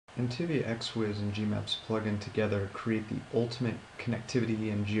NTIVIA XWIS and GMaps Plugin together create the ultimate connectivity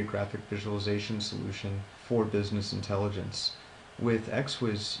and geographic visualization solution for business intelligence. With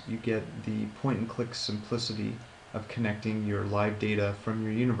XWIS, you get the point-and-click simplicity of connecting your live data from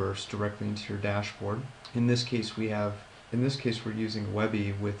your universe directly into your dashboard. In this case, we're using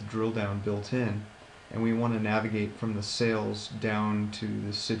Webby with drill down built in, and we want to navigate from the sales down to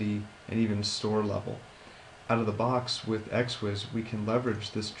the city and even store level. Out of the box with XWIS, we can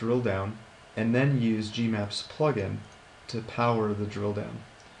leverage this drill down and then use GMaps Plugin to power the drill down.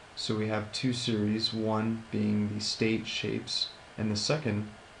 So we have two series, one being the state shapes and the second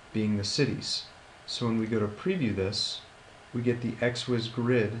being the cities. So when we go to preview this, we get the XWIS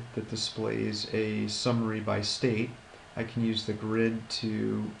grid that displays a summary by state. I can use the grid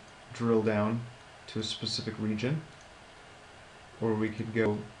to drill down to a specific region, or we could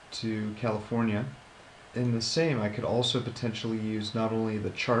go to California. In the same, I could also potentially use not only the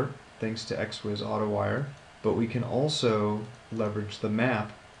chart, thanks to XWIS AutoWire, but we can also leverage the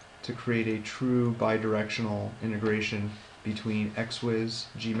map to create a true bidirectional integration between XWIS,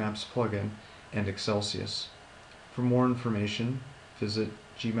 GMaps Plugin, and Excelsius. For more information, visit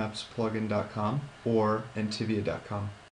gmapsplugin.com or ntivia.com.